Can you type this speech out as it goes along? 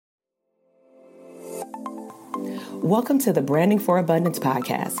Welcome to the Branding for Abundance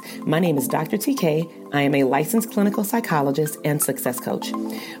podcast. My name is Dr. TK. I am a licensed clinical psychologist and success coach.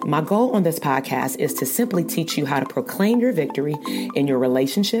 My goal on this podcast is to simply teach you how to proclaim your victory in your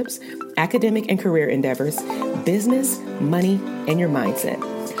relationships, academic and career endeavors, business, money, and your mindset.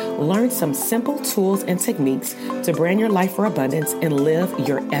 Learn some simple tools and techniques to brand your life for abundance and live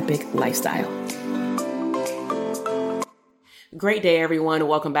your epic lifestyle. Great day, everyone.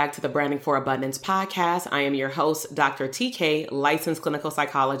 Welcome back to the Branding for Abundance podcast. I am your host, Dr. TK, licensed clinical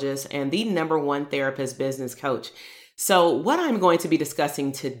psychologist and the #1 therapist business coach. So what I'm going to be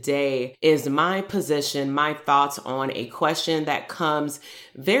discussing today is my position, my thoughts on a question that comes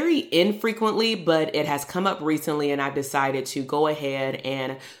very infrequently, but it has come up recently, and I've decided to go ahead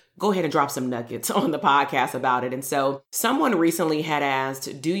and drop some nuggets on the podcast about it. And so someone recently had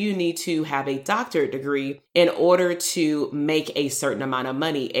asked, do you need to have a doctorate degree in order to make a certain amount of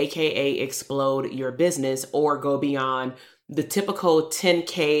money, aka explode your business or go beyond the typical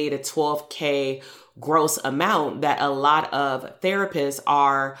 10K to 12K gross amount that a lot of therapists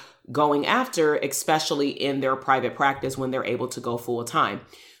are going after, especially in their private practice when they're able to go full time?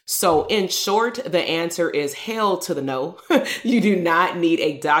 So in short, the answer is hell to the no. You do not need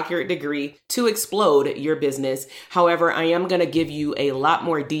a doctorate degree to explode your business. However, I am going to give you a lot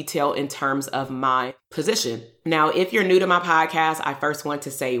more detail in terms of my position. Now, if you're new to my podcast, I first want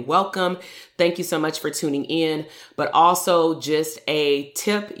to say welcome. Thank you so much for tuning in. But also just a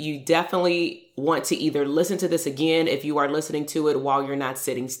tip, you definitely want to either listen to this again if you are listening to it while you're not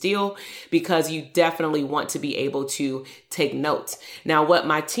sitting still, because you definitely want to be able to take notes. Now, what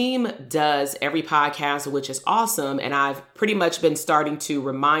my team does every podcast, which is awesome, and I've pretty much been starting to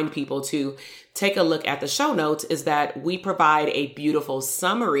remind people to take a look at the show notes, is that we provide a beautiful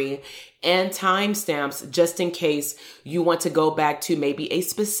summary and timestamps just in case you want to go back to maybe a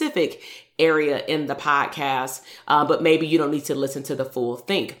specific area in the podcast, but maybe you don't need to listen to the full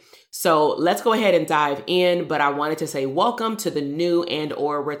thing. So let's go ahead and dive in. But I wanted to say welcome to the new and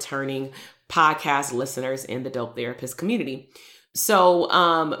or returning podcast listeners in the Dope Therapist community.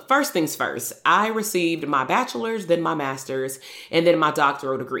 So first things first, I received my bachelor's, then my master's, and then my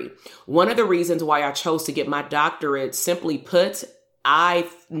doctoral degree. One of the reasons why I chose to get my doctorate, simply put, I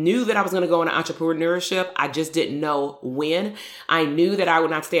knew that I was going to go into entrepreneurship. I just didn't know when. I knew that I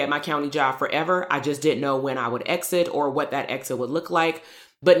would not stay at my county job forever. I just didn't know when I would exit or what that exit would look like.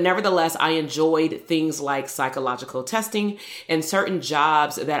 But nevertheless, I enjoyed things like psychological testing and certain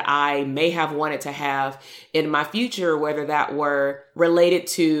jobs that I may have wanted to have in my future, whether that were related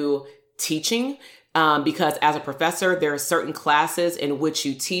to teaching. Because as a professor, there are certain classes in which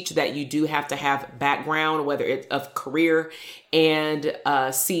you teach that you do have to have background, whether it's of career and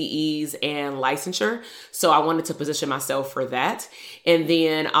CEs and licensure. So I wanted to position myself for that. And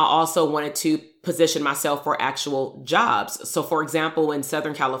then I also wanted to position myself for actual jobs. So for example, in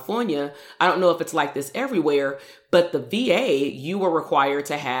Southern California, I don't know if it's like this everywhere, but the VA, you were required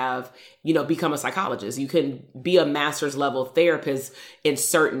to have, become a psychologist. You can be a master's level therapist in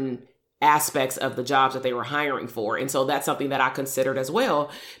certain aspects of the jobs that they were hiring for. And so that's something that I considered as well,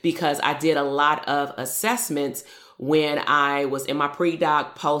 because I did a lot of assessments when I was in my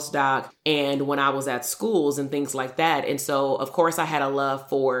pre-doc, post-doc, and when I was at schools and things like that. And so, of course, I had a love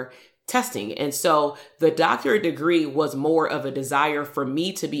for testing. And so the doctorate degree was more of a desire for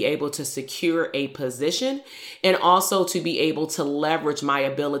me to be able to secure a position and also to be able to leverage my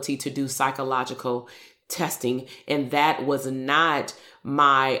ability to do psychological testing. And that was not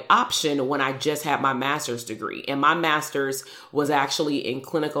my option when I just had my master's degree. And my master's was actually in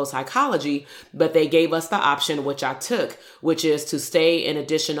clinical psychology, but they gave us the option, which I took, which is to stay an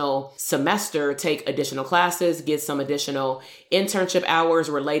additional semester, take additional classes, get some additional internship hours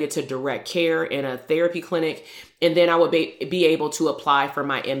related to direct care in a therapy clinic. And then I would be able to apply for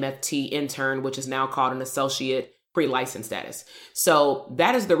my MFT intern, which is now called an associate pre-license status. So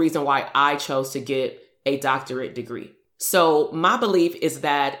that is the reason why I chose to get a doctorate degree. So my belief is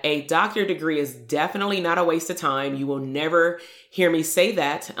that a doctorate degree is definitely not a waste of time. You will never hear me say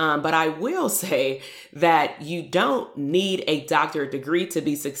that, but I will say that you don't need a doctorate degree to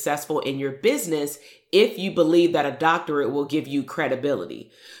be successful in your business if you believe that a doctorate will give you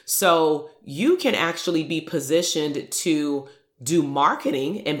credibility. So you can actually be positioned to do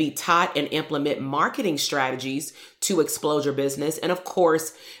marketing and be taught and implement marketing strategies to explode your business. And of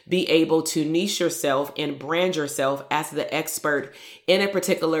course, be able to niche yourself and brand yourself as the expert in a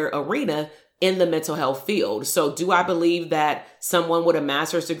particular arena in the mental health field. So do I believe that someone with a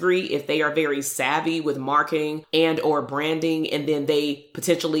master's degree, if they are very savvy with marketing and or branding, and then they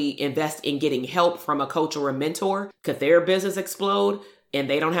potentially invest in getting help from a coach or a mentor, could their business explode and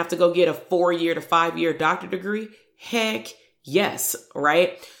they don't have to go get a 4-year to 5-year doctorate degree? Heck yes,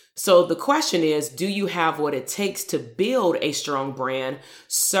 right? So the question is, do you have what it takes to build a strong brand,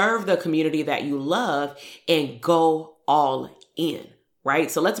 serve the community that you love, and go all in,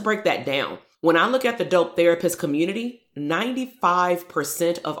 right? So let's break that down. When I look at the Dope Therapist community,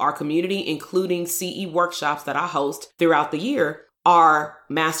 95% of our community, including CE workshops that I host throughout the year, are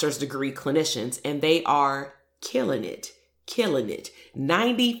master's degree clinicians, and they are killing it.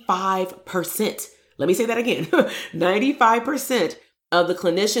 95%. Let me say that again. 95% of the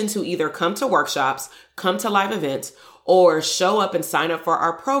clinicians who either come to workshops, come to live events, or show up and sign up for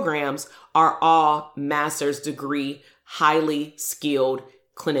our programs are all master's degree, highly skilled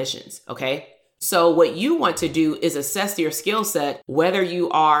clinicians, okay? So what you want to do is assess your skill set, whether you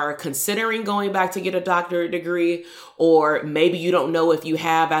are considering going back to get a doctorate degree, or maybe you don't know if you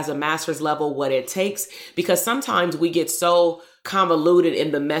have as a master's level what it takes, because sometimes we get so convoluted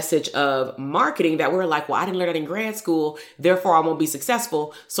in the message of marketing that we're like, well, I didn't learn that in grad school, therefore I won't be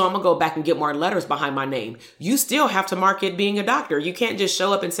successful, so I'm gonna go back and get more letters behind my name. You still have to market being a doctor. You can't just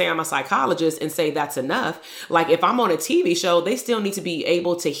show up and say I'm a psychologist and say that's enough. Like if I'm on a TV show, they still need to be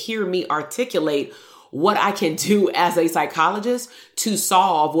able to hear me articulate what I can do as a psychologist to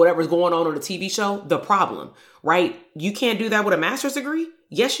solve whatever's going on the TV show, the problem, right? You can't do that with a master's degree?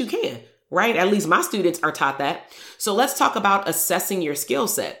 Yes, you can. Right? At least my students are taught that. So let's talk about assessing your skill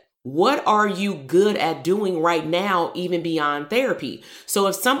set. What are you good at doing right now, even beyond therapy? So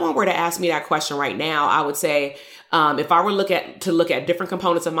if someone were to ask me that question right now, I would say, if I were to look at different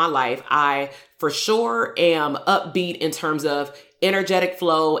components of my life, I for sure am upbeat in terms of energetic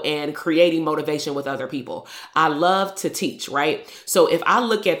flow and creating motivation with other people. I love to teach, right? So if I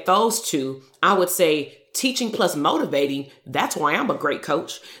look at those two, I would say teaching plus motivating, that's why I'm a great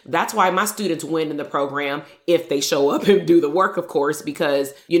coach. That's why my students win in the program if they show up and do the work, of course,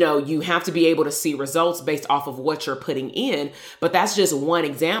 because, you have to be able to see results based off of what you're putting in. But that's just one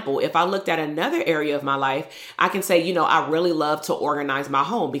example. If I looked at another area of my life, I can say, I really love to organize my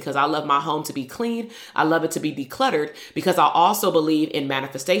home because I love my home to be clean. I love it to be decluttered because I also believe in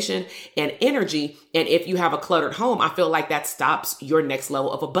manifestation and energy. And if you have a cluttered home, I feel like that stops your next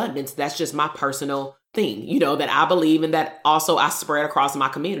level of abundance. That's just my personal thing, that I believe in, that also I spread across my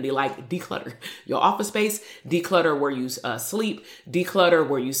community, like declutter your office space, declutter where you sleep, declutter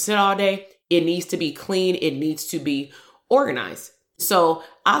where you sit all day. It needs to be clean. It needs to be organized. So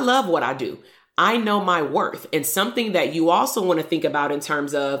I love what I do. I know my worth. And something that you also want to think about in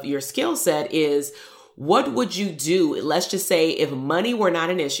terms of your skill set is, what would you do? Let's just say if money were not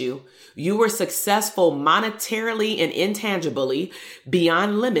an issue, you were successful monetarily and intangibly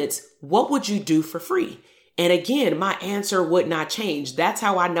beyond limits, what would you do for free? And again, my answer would not change. That's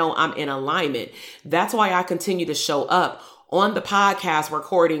how I know I'm in alignment. That's why I continue to show up on the podcast,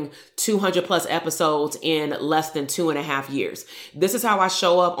 recording 200 plus episodes in less than 2.5 years. This is how I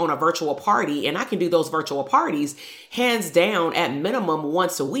show up on a virtual party, and I can do those virtual parties hands down at minimum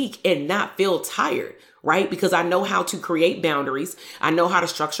once a week and not feel tired, right? Because I know how to create boundaries. I know how to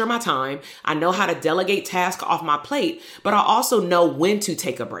structure my time. I know how to delegate tasks off my plate, but I also know when to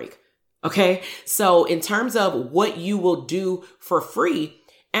take a break. Okay. So in terms of what you will do for free,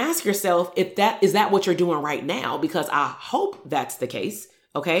 ask yourself if is that what you're doing right now? Because I hope that's the case.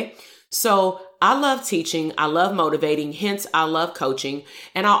 Okay. So I love teaching. I love motivating. Hence, I love coaching.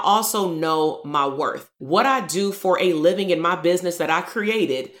 And I also know my worth. What I do for a living in my business that I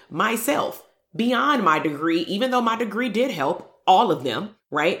created myself beyond my degree, even though my degree did help all of them,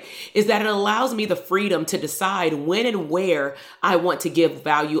 right? Is that it allows me the freedom to decide when and where I want to give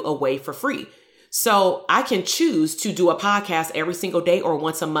value away for free. So I can choose to do a podcast every single day or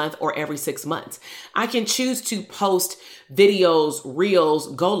once a month or every 6 months. I can choose to post videos,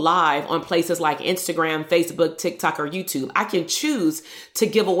 reels, go live on places like Instagram, Facebook, TikTok, or YouTube. I can choose to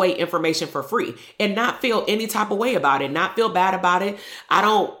give away information for free and not feel any type of way about it, not feel bad about it. I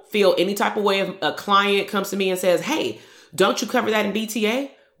don't feel any type of way if a client comes to me and says, hey, don't you cover that in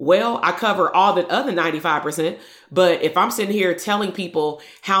DTA? Well, I cover all the other 95%, but if I'm sitting here telling people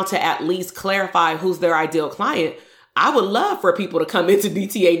how to at least clarify who's their ideal client, I would love for people to come into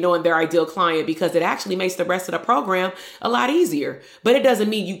DTA knowing their ideal client, because it actually makes the rest of the program a lot easier. But it doesn't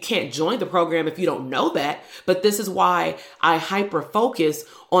mean you can't join the program if you don't know that. But this is why I hyper focus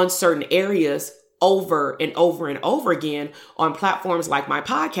on certain areas over and over and over again on platforms like my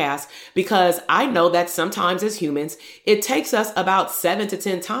podcast, because I know that sometimes as humans, it takes us about 7 to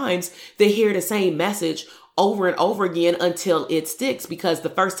 10 times to hear the same message over and over again until it sticks, because the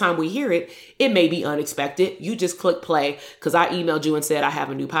first time we hear it, it may be unexpected. You just click play because I emailed you and said I have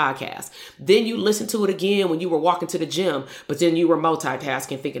a new podcast. Then you listen to it again when you were walking to the gym, but then you were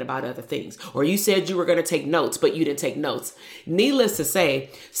multitasking, thinking about other things. Or you said you were going to take notes, but you didn't take notes. Needless to say,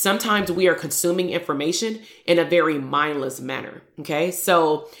 sometimes we are consuming information in a very mindless manner. Okay,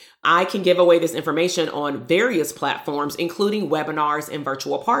 so I can give away this information on various platforms, including webinars and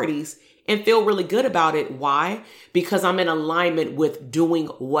virtual parties, and feel really good about it. Why? Because I'm in alignment with doing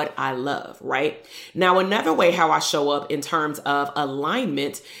what I love, right? Now, another way how I show up in terms of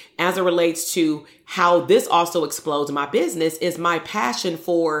alignment as it relates to how this also explodes my business is my passion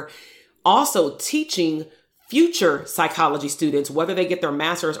for also teaching future psychology students, whether they get their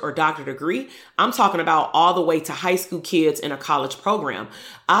master's or doctorate degree. I'm talking about all the way to high school kids in a college program.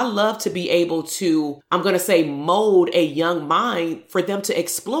 I love to be able to, I'm going to say, mold a young mind for them to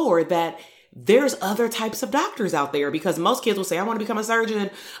explore that there's other types of doctors out there, because most kids will say, I want to become a surgeon.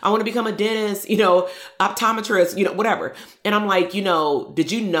 I want to become a dentist, optometrist, whatever. And I'm like,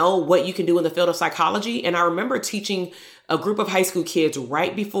 did you know what you can do in the field of psychology? And I remember teaching a group of high school kids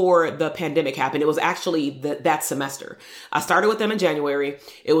right before the pandemic happened. It was actually that semester. I started with them in January.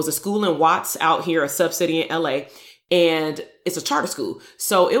 It was a school in Watts out here, a sub-city in LA, and it's a charter school.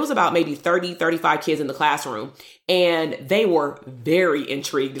 So it was about maybe 30, 35 kids in the classroom, and they were very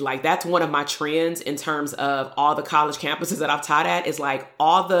intrigued. Like, that's one of my trends in terms of all the college campuses that I've taught at, is like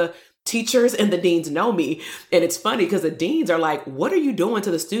all the teachers and the deans know me. And it's funny because the deans are like, what are you doing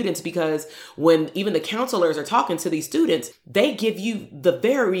to the students? Because when even the counselors are talking to these students, they give you the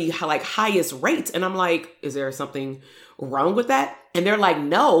very highest rates. And I'm like, is there something wrong with that? And they're like,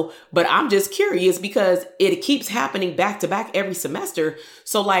 no, but I'm just curious because it keeps happening back to back every semester.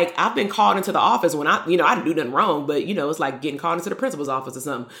 So I've been called into the office when I didn't do nothing wrong, but it's like getting called into the principal's office or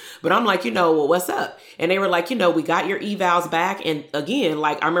something. But I'm like, well, what's up? And they were like, we got your evals back. And again,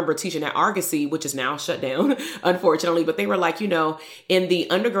 I remember teaching at Argosy, which is now shut down, unfortunately. But they were like, in the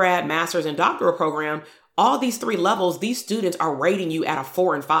undergrad, master's, and doctoral program, all these 3 levels, these students are rating you at a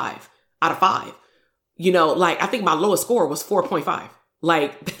 4 and 5 out of 5. I think my lowest score was 4.5.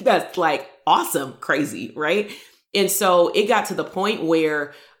 That's awesome, crazy, right? And so it got to the point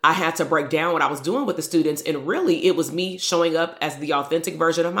where I had to break down what I was doing with the students. And really, it was me showing up as the authentic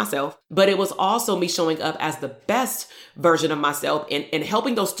version of myself, but it was also me showing up as the best version of myself and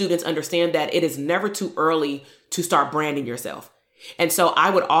helping those students understand that it is never too early to start branding yourself. And so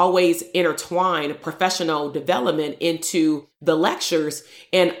I would always intertwine professional development into the lectures,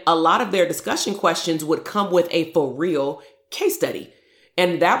 and a lot of their discussion questions would come with a for real case study.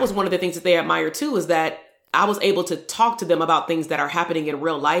 And that was one of the things that they admired too, is that I was able to talk to them about things that are happening in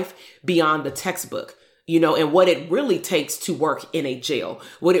real life beyond the textbook, and what it really takes to work in a jail,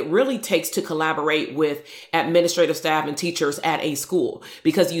 what it really takes to collaborate with administrative staff and teachers at a school.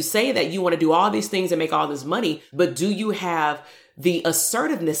 Because you say that you want to do all these things and make all this money, but do you have the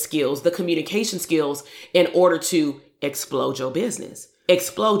assertiveness skills, the communication skills in order to explode your business,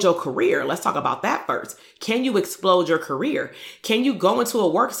 explode your career? Let's talk about that first. Can you explode your career? Can you go into a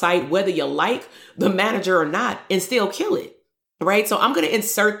work site, whether you like the manager or not, and still kill it? Right? So I'm going to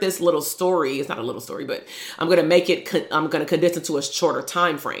insert this little story. It's not a little story, but I'm going to condense it to a shorter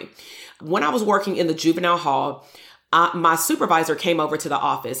time frame. When I was working in the juvenile hall, my supervisor came over to the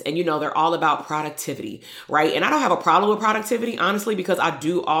office, and they're all about productivity, right? And I don't have a problem with productivity, honestly, because I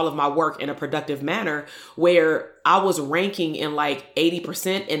do all of my work in a productive manner, where I was ranking in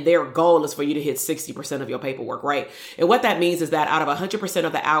 80%, and their goal is for you to hit 60% of your paperwork, right? And what that means is that out of 100%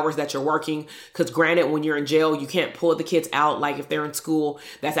 of the hours that you're working, because granted, when you're in jail, you can't pull the kids out like if they're in school.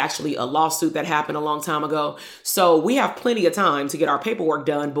 That's actually a lawsuit that happened a long time ago. So we have plenty of time to get our paperwork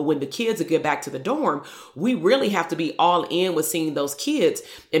done. But when the kids get back to the dorm, we really have to be all in with seeing those kids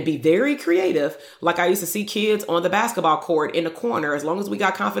and be very creative. Like I used to see kids on the basketball court in the corner. As long as we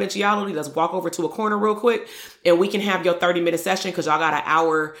got confidentiality, let's walk over to a corner real quick, and we can have your 30-minute session because y'all got an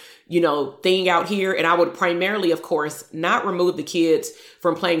hour, thing out here. And I would primarily, of course, not remove the kids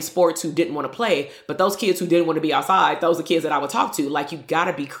from playing sports who didn't want to play, but those kids who didn't want to be outside, those are kids that I would talk to. You got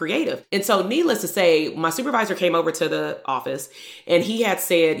to be creative. And so needless to say, my supervisor came over to the office, and he had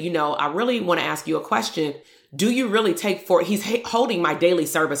said, I really want to ask you a question. Do you really he's holding my daily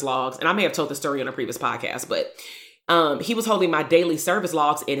service logs. And I may have told the story on a previous podcast, but he was holding my daily service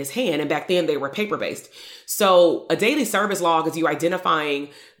logs in his hand. And back then they were paper-based. So a daily service log is you identifying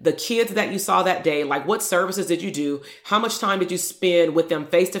the kids that you saw that day, like what services did you do? How much time did you spend with them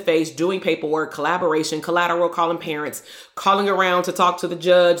face-to-face, doing paperwork, collaboration, collateral, calling parents, calling around to talk to the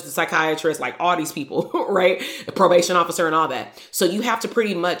judge, the psychiatrist, like all these people, right? The probation officer and all that. So you have to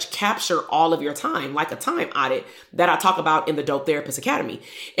pretty much capture all of your time, like a time audit that I talk about in the Dope Therapist Academy.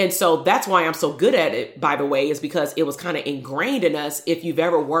 And so that's why I'm so good at it, by the way, is because it was kind of ingrained in us. If you've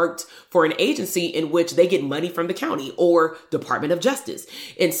ever worked for an agency in which they get money from the county or Department of Justice.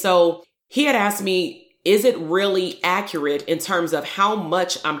 And so he had asked me, is it really accurate in terms of how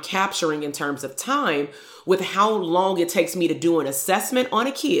much I'm capturing in terms of time with how long it takes me to do an assessment on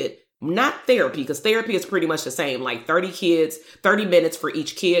a kid? Not therapy, because therapy is pretty much the same, like 30 minutes for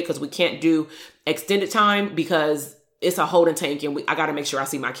each kid, because we can't do extended time because it's a holding tank and I got to make sure I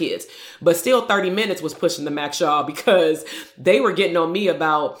see my kids. But still 30 minutes was pushing the max, y'all, because they were getting on me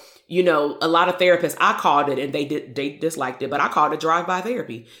about, a lot of therapists, I called it and they disliked it, but I called it drive-by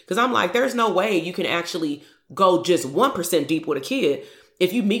therapy. Because I'm like, there's no way you can actually go just 1% deep with a kid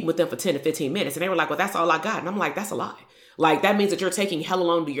if you meet with them for 10 to 15 minutes. And they were like, well, that's all I got. And I'm like, that's a lie. Like, that means that you're taking hella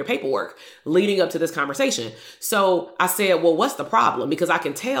long to do your paperwork leading up to this conversation. So I said, well, what's the problem? Because I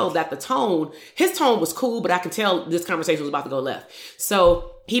can tell that his tone was cool, but I can tell this conversation was about to go left.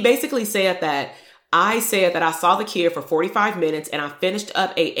 So he basically said that I saw the kid for 45 minutes and I finished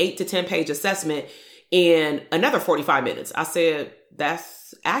up a 8 to 10 page assessment in another 45 minutes. I said,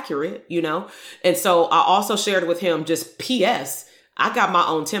 that's accurate, And so I also shared with him just PS, I got my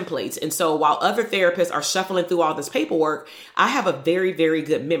own templates. And so while other therapists are shuffling through all this paperwork, I have a very, very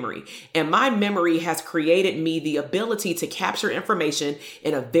good memory. And my memory has created me the ability to capture information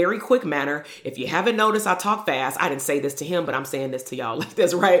in a very quick manner. If you haven't noticed, I talk fast. I didn't say this to him, but I'm saying this to y'all like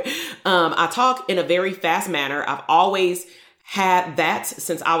this, right? I talk in a very fast manner. I've always had that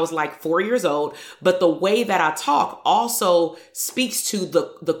since I was like 4 years old. But the way that I talk also speaks to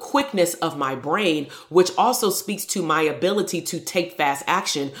the quickness of my brain, which also speaks to my ability to take fast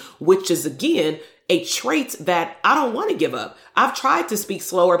action, which is, again, a trait that I don't want to give up. I've tried to speak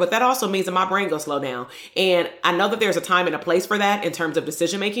slower, but that also means that my brain goes slow down. And I know that there's a time and a place for that in terms of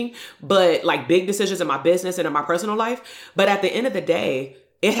decision making, but like big decisions in my business and in my personal life. But at the end of the day,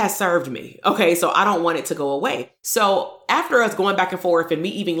 it has served me. Okay, so I don't want it to go away. So after us going back and forth and me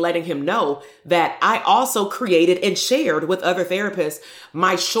even letting him know that I also created and shared with other therapists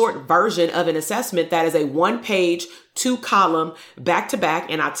my short version of an assessment that is a 1-page, 2-column, back to back.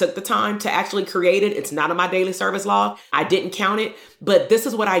 And I took the time to actually create it. It's not in my daily service log. I didn't count it, but this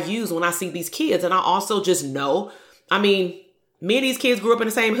is what I use when I see these kids. And I also just know, me and these kids grew up in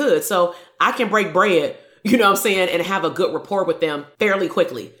the same hood, so I can break bread, and have a good rapport with them fairly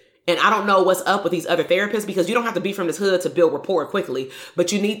quickly. And I don't know what's up with these other therapists, because you don't have to be from this hood to build rapport quickly,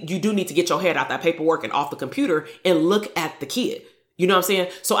 but you do need to get your head out that paperwork and off the computer and look at the kid. You know what I'm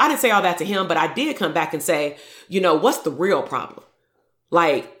saying? So I didn't say all that to him, but I did come back and say, what's the real problem?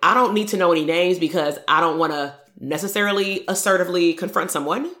 Like, I don't need to know any names because I don't want to necessarily assertively confront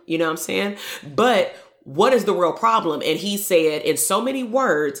someone. You know what I'm saying? But what is the real problem? And he said in so many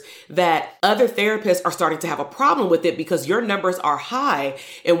words that other therapists are starting to have a problem with it because your numbers are high.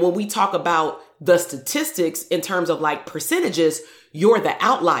 And when we talk about the statistics in terms of like percentages, you're the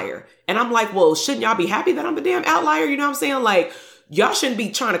outlier. And I'm like, well, shouldn't y'all be happy that I'm the damn outlier? You know what I'm saying? Like, y'all shouldn't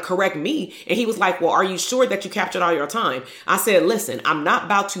be trying to correct me. And he was like, well, are you sure that you captured all your time? I said, listen, I'm not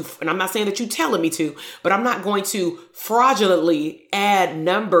about to, and I'm not saying that you're telling me to, but I'm not going to fraudulently add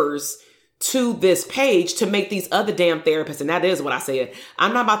numbers to this page to make these other damn therapists. And that is what I said.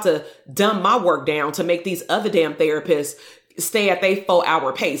 I'm not about to dumb my work down to make these other damn therapists stay at their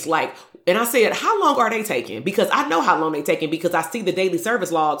 4-hour pace. And I said, how long are they taking? Because I know how long they're taking because I see the daily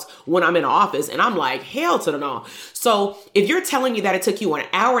service logs when I'm in the office and I'm like, hell to the no. So if you're telling me that it took you an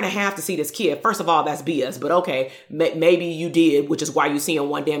hour and a half to see this kid, first of all, that's BS, but okay, maybe you did, which is why you're seeing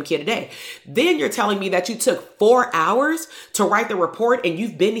one damn kid a day. Then you're telling me that you took 4 hours to write the report and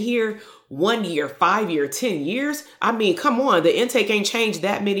you've been here 1 year, 5 years, 10 years. Come on, the intake ain't changed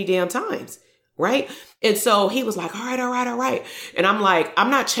that many damn times, right? And so he was like, all right. And I'm like, I'm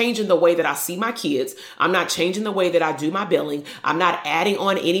not changing the way that I see my kids. I'm not changing the way that I do my billing. I'm not adding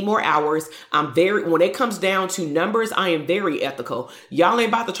on any more hours. When it comes down to numbers, I am very ethical. Y'all ain't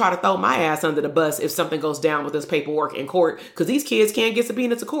about to try to throw my ass under the bus if something goes down with this paperwork in court, because these kids can't get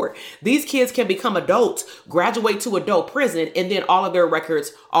subpoenaed to court. These kids can become adults, graduate to adult prison, and then all of their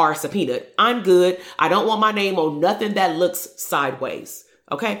records are subpoenaed. I'm good. I don't want my name on nothing that looks sideways.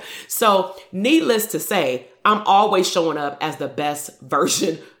 Okay. So needless to say, I'm always showing up as the best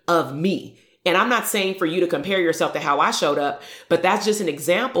version of me. And I'm not saying for you to compare yourself to how I showed up, but that's just an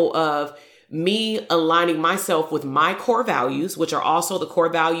example of me aligning myself with my core values, which are also the core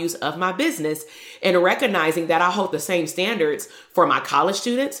values of my business, and recognizing that I hold the same standards for my college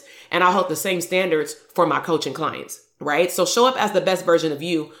students and I hold the same standards for my coaching clients, right? So show up as the best version of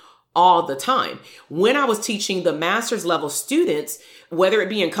you all the time. When I was teaching the master's level students, whether it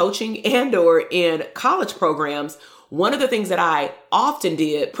be in coaching and or in college programs, one of the things that I often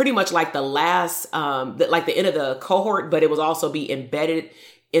did, pretty much like the last, like the end of the cohort, but it was also be embedded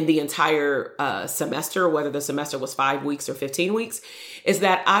in the entire semester, whether the semester was 5 weeks or 15 weeks, is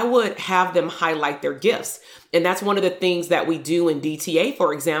that I would have them highlight their gifts. And that's one of the things that we do in DTA,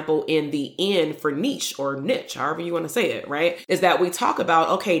 for example, in the N for niche or niche, however you want to say it, right? Is that we talk about,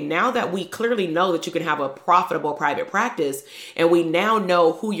 okay, now that we clearly know that you can have a profitable private practice, and we now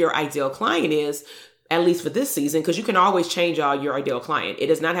know who your ideal client is, at least for this season, because you can always change your ideal client. It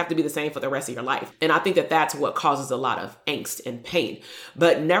does not have to be the same for the rest of your life. And I think that that's what causes a lot of angst and pain.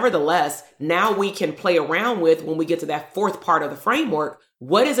 But nevertheless, now we can play around with, when we get to that fourth part of the framework,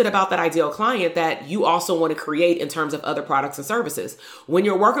 what is it about that ideal client that you also want to create in terms of other products and services? When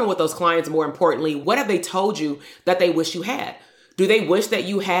you're working with those clients, more importantly, what have they told you that they wish you had? Do they wish that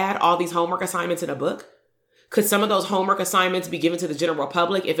you had all these homework assignments in a book? Could some of those homework assignments be given to the general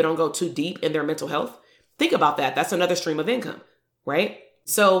public if it don't go too deep in their mental health? Think about that. That's another stream of income, right?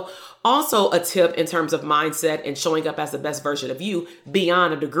 So also a tip in terms of mindset and showing up as the best version of you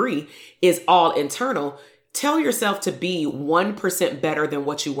beyond a degree is all internal. Tell yourself to be 1% better than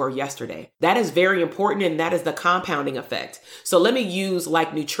what you were yesterday. That is very important, and that is the compounding effect. So let me use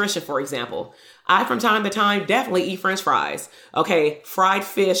like nutrition, for example. I, from time to time, definitely eat French fries. Okay, fried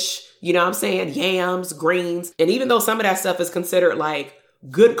fish, you know what I'm saying? Yams, greens. And even though some of that stuff is considered like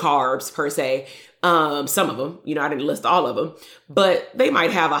good carbs per se, some of them, I didn't list all of them, but they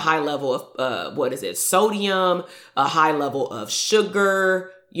might have a high level of, sodium, a high level of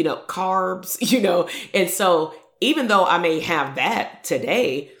sugar, carbs, and so even though I may have that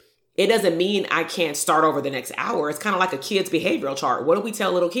today, it doesn't mean I can't start over the next hour. It's kind of like a kid's behavioral chart. What do we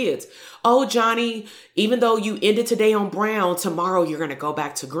tell little kids? Oh, Johnny, even though you ended today on brown, tomorrow you're going to go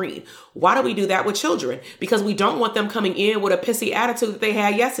back to green. Why do we do that with children? Because we don't want them coming in with a pissy attitude that they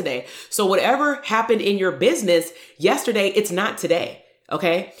had yesterday. So whatever happened in your business yesterday, it's not today.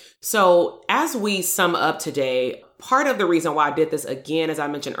 Okay. So as we sum up today, part of the reason why I did this again, as I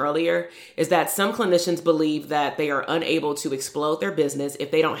mentioned earlier, is that some clinicians believe that they are unable to explode their business if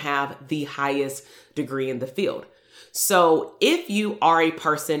they don't have the highest degree in the field. So if you are a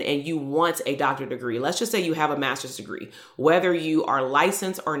person and you want a doctorate degree, let's just say you have a master's degree, whether you are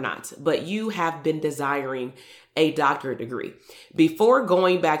licensed or not, but you have been desiring a doctorate degree. Before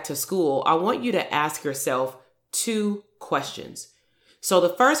going back to school, I want you to ask yourself 2 questions. So the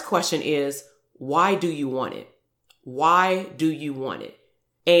first question is, why do you want it? Why do you want it?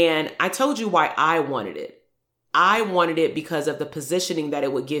 And I told you why I wanted it. I wanted it because of the positioning that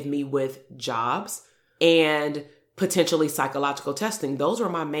it would give me with jobs and potentially psychological testing. Those were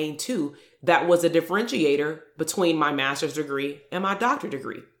my main 2. That was a differentiator between my master's degree and my doctorate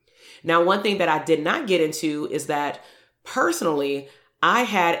degree. Now, one thing that I did not get into is that personally, I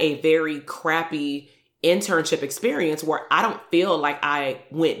had a very crappy internship experience where I don't feel like I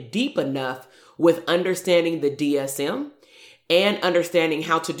went deep enough with understanding the DSM and understanding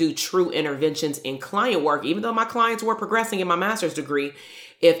how to do true interventions in client work. Even though my clients were progressing in my master's degree,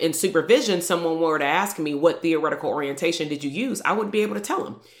 if in supervision, someone were to ask me, what theoretical orientation did you use? I wouldn't be able to tell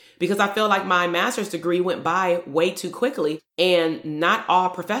them because I feel like my master's degree went by way too quickly, and not all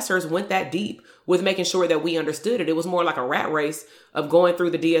professors went that deep with making sure that we understood it. It was more like a rat race of going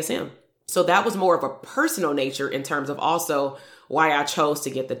through the DSM. So that was more of a personal nature in terms of also why I chose to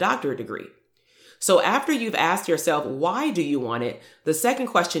get the doctorate degree. So after you've asked yourself, why do you want it? The second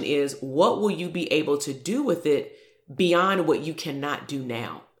question is, what will you be able to do with it beyond what you cannot do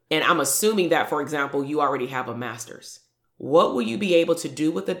now? And I'm assuming that, for example, you already have a master's. What will you be able to do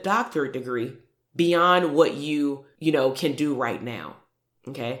with a doctorate degree beyond what you can do right now?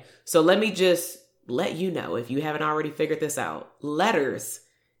 Okay. So let me just let you know, if you haven't already figured this out, letters,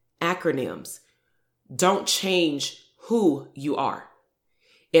 acronyms don't change who you are.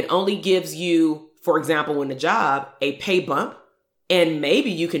 It only gives you, for example, in the job, a pay bump, and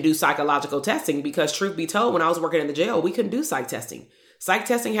maybe you can do psychological testing because, truth be told, when I was working in the jail, we couldn't do psych testing. Psych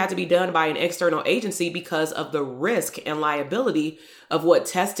testing had to be done by an external agency because of the risk and liability of what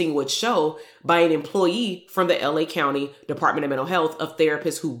testing would show by an employee from the LA County Department of Mental Health of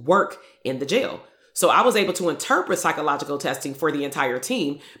therapists who work in the jail. So I was able to interpret psychological testing for the entire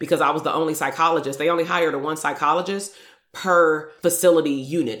team because I was the only psychologist. They only hired 1 psychologist per facility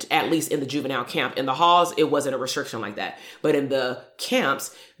unit, at least in the juvenile camp. In the halls, it wasn't a restriction like that. But in the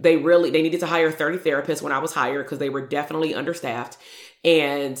camps, they needed to hire 30 therapists when I was hired because they were definitely understaffed.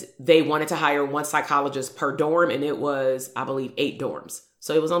 And they wanted to hire 1 psychologist per dorm. And it was, I believe, 8 dorms.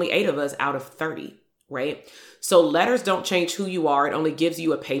 So it was only 8 of us out of 30, right? So letters don't change who you are. It only gives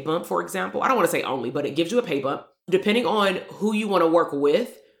you a pay bump, for example. I don't want to say only, but it gives you a pay bump. Depending on who you want to work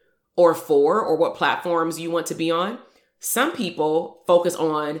with or for, or what platforms you want to be on, some people focus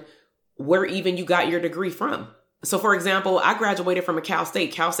on where even you got your degree from. So for example, I graduated from Cal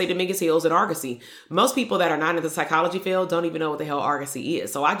State Dominguez Hills at Argosy. Most people that are not in the psychology field don't even know what the hell Argosy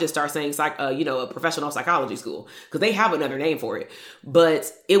is. So I just start saying, a professional psychology school, because they have another name for it.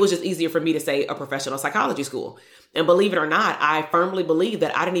 But it was just easier for me to say a professional psychology school. And believe it or not, I firmly believe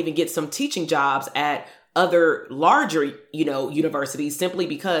that I didn't even get some teaching jobs at other larger, universities simply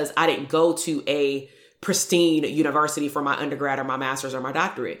because I didn't go to a pristine university for my undergrad or my master's or my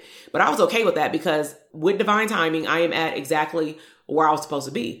doctorate. But I was okay with that because with divine timing, I am at exactly where I was supposed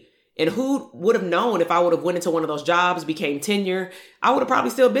to be. And who would have known if I would have went into one of those jobs, became tenure, I would have probably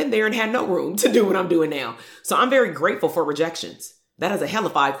still been there and had no room to do what I'm doing now. So I'm very grateful for rejections. That is a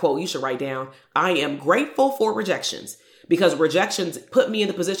hellified quote you should write down. I am grateful for rejections because rejections put me in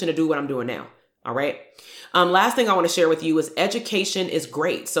the position to do what I'm doing now. All right. Last thing I want to share with you is education is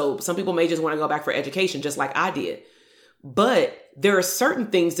great. So some people may just want to go back for education, just like I did. But there are certain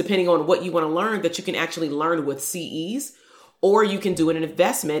things, depending on what you want to learn, that you can actually learn with CEs, or you can do an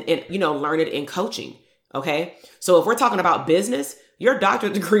investment and, learn it in coaching. Okay. So if we're talking about business, your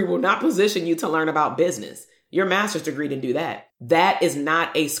doctorate degree will not position you to learn about business. Your master's degree didn't do that. That is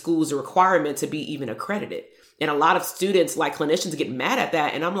not a school's requirement to be even accredited. And a lot of students, like clinicians, get mad at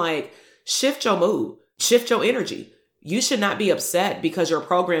that. And I'm like, shift your mood, shift your energy. You should not be upset because your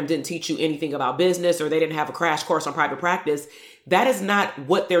program didn't teach you anything about business or they didn't have a crash course on private practice. That is not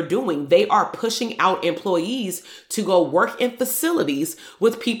what they're doing. They are pushing out employees to go work in facilities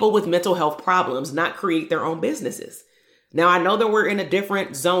with people with mental health problems, not create their own businesses. Now, I know that we're in a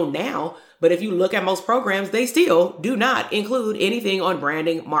different zone now, but if you look at most programs, they still do not include anything on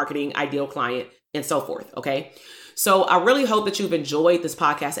branding, marketing, ideal client, and so forth. Okay. So I really hope that you've enjoyed this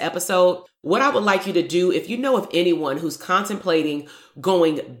podcast episode. What I would like you to do, if you know of anyone who's contemplating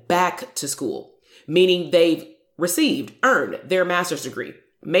going back to school, meaning they've earned their master's degree,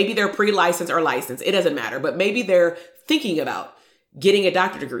 maybe they're pre-licensed or licensed, it doesn't matter, but maybe they're thinking about getting a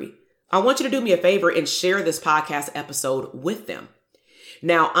doctorate degree. I want you to do me a favor and share this podcast episode with them.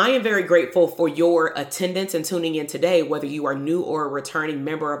 Now, I am very grateful for your attendance and tuning in today, whether you are new or a returning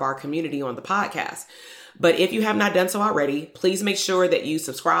member of our community on the podcast. But if you have not done so already, please make sure that you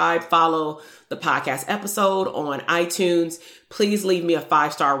subscribe, follow the podcast episode on iTunes. Please leave me a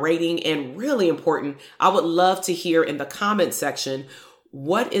 5-star rating. And really important, I would love to hear in the comment section,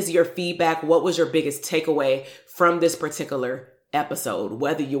 what is your feedback? What was your biggest takeaway from this particular episode?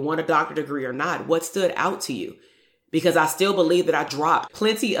 Whether you want a doctorate degree or not, what stood out to you? Because I still believe that I dropped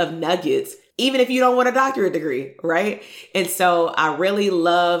plenty of nuggets, even if you don't want a doctorate degree, right? And so I really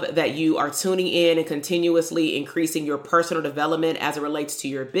love that you are tuning in and continuously increasing your personal development as it relates to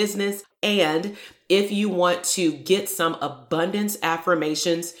your business. And if you want to get some abundance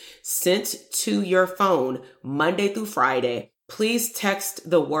affirmations sent to your phone Monday through Friday, please text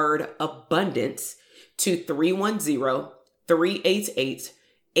the word abundance to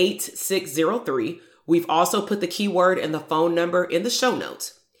 310-388-8603. We've also put the keyword and the phone number in the show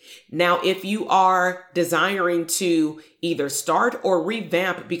notes. Now, if you are desiring to either start or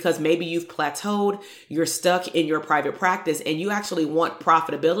revamp because maybe you've plateaued, you're stuck in your private practice and you actually want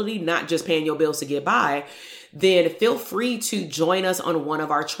profitability, not just paying your bills to get by, then feel free to join us on one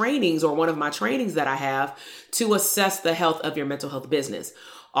of our trainings or one of my trainings that I have to assess the health of your mental health business.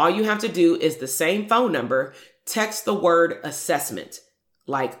 All you have to do is the same phone number, text the word assessment,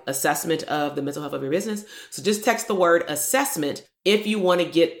 like assessment of the mental health of your business. So just text the word assessment if you want to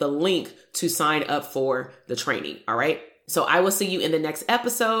get the link to sign up for the training. All right. So I will see you in the next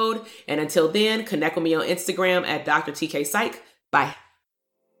episode. And until then, connect with me on Instagram at Dr. TK Psych. Bye.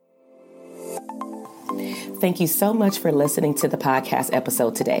 Thank you so much for listening to the podcast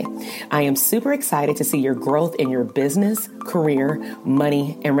episode today. I am super excited to see your growth in your business, career,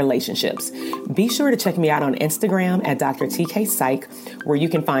 money, and relationships. Be sure to check me out on Instagram at Dr. TK Psych, where you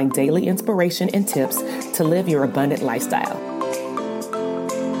can find daily inspiration and tips to live your abundant lifestyle.